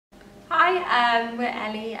Hi, we're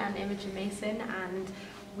Ellie and Imogen Mason, and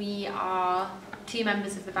we are two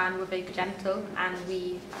members of the band We're Vocal Gentle, and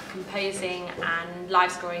we are composing and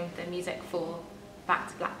live scoring the music for Back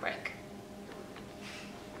to Blackbrick.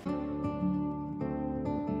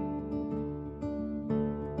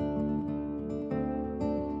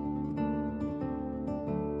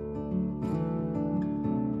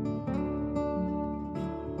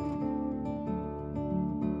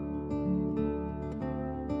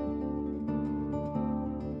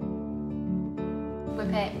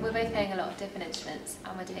 We're both playing a lot of different instruments,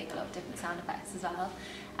 and we're doing a lot of different sound effects as well.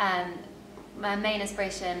 My main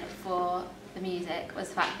inspiration for the music was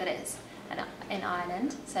the fact that it's in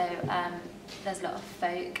Ireland, so there's a lot of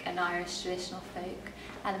folk and Irish traditional folk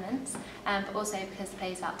elements, but also because the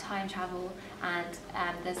play is about time travel, and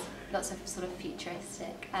there's lots of sort of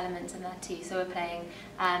futuristic elements in there too. So we're playing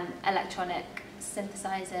electronic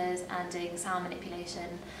synthesizers and doing sound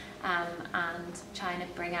manipulation, and trying to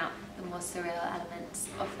bring out the more surreal elements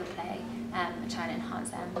of the play, and trying to enhance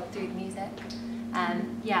them through the music.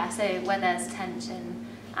 Yeah, so where there's tension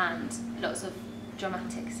and lots of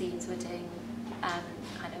dramatic scenes, we're doing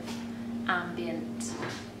kind of ambient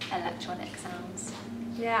electronic sounds.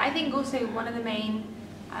 Yeah, I think also one of the main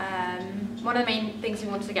things we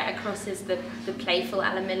wanted to get across is the playful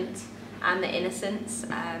element and the innocence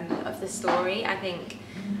of the story. I think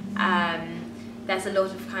there's a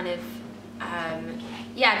lot of kind of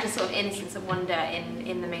yeah, just sort of innocence and wonder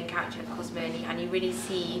in the main character of Cosmo, and you really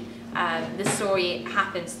see the story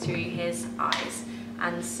happens through his eyes,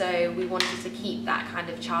 and so we wanted to keep that kind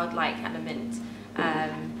of childlike element,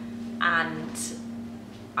 and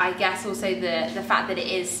I guess also the fact that it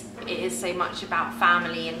is so much about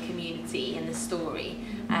family and community in the story.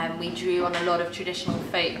 We drew on a lot of traditional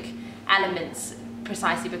folk elements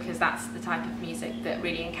precisely because that's the type of music that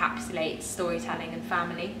really encapsulates storytelling and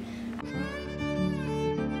family.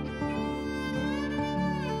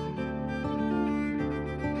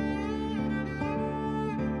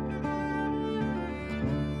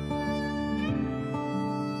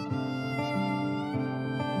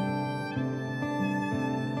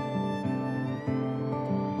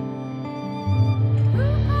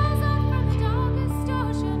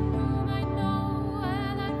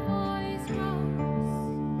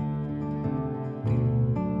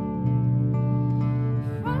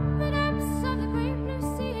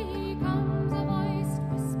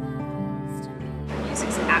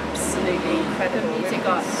 Absolutely incredible. We've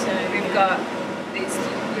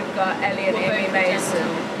got Ellie and Amy Mason,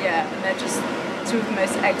 yeah, and they're just two of the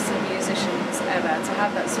most excellent musicians ever. To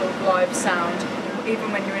have that sort of live sound,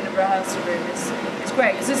 even when you're in a rehearsal room, it's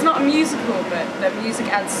great because it's not a musical, but the music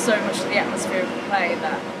adds so much to the atmosphere of the play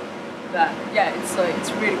that yeah,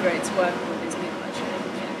 it's really great to work with these people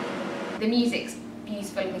actually. The music's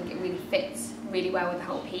beautiful. I think it really fits really well with the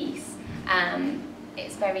whole piece.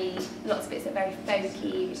 It's lots of bits are very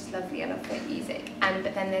folky, which is lovely. I love folk music.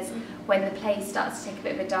 But then there's, when the play starts to take a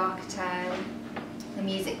bit of a darker turn, the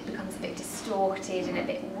music becomes a bit distorted and a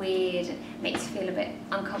bit weird, and makes you feel a bit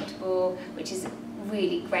uncomfortable, which is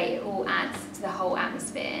really great. It all adds to the whole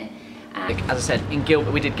atmosphere. As I said, in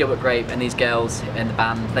Gilbert, we did Gilbert Grape, and these girls in the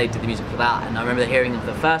band, they did the music for that, and I remember hearing them for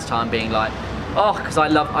the first time being like, oh, because I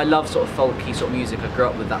love sort of folky sort of music. I grew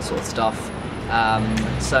up with that sort of stuff. And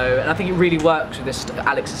I think it really works with this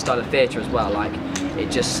Alex's style of theatre as well. Like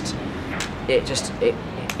it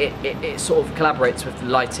sort of collaborates with the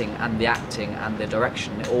lighting and the acting and the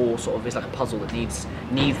direction. It all sort of is like a puzzle that needs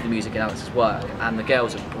the music in Alex's work, and the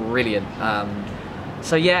girls are brilliant.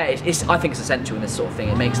 So yeah, I think it's essential in this sort of thing.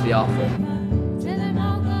 It makes the art form.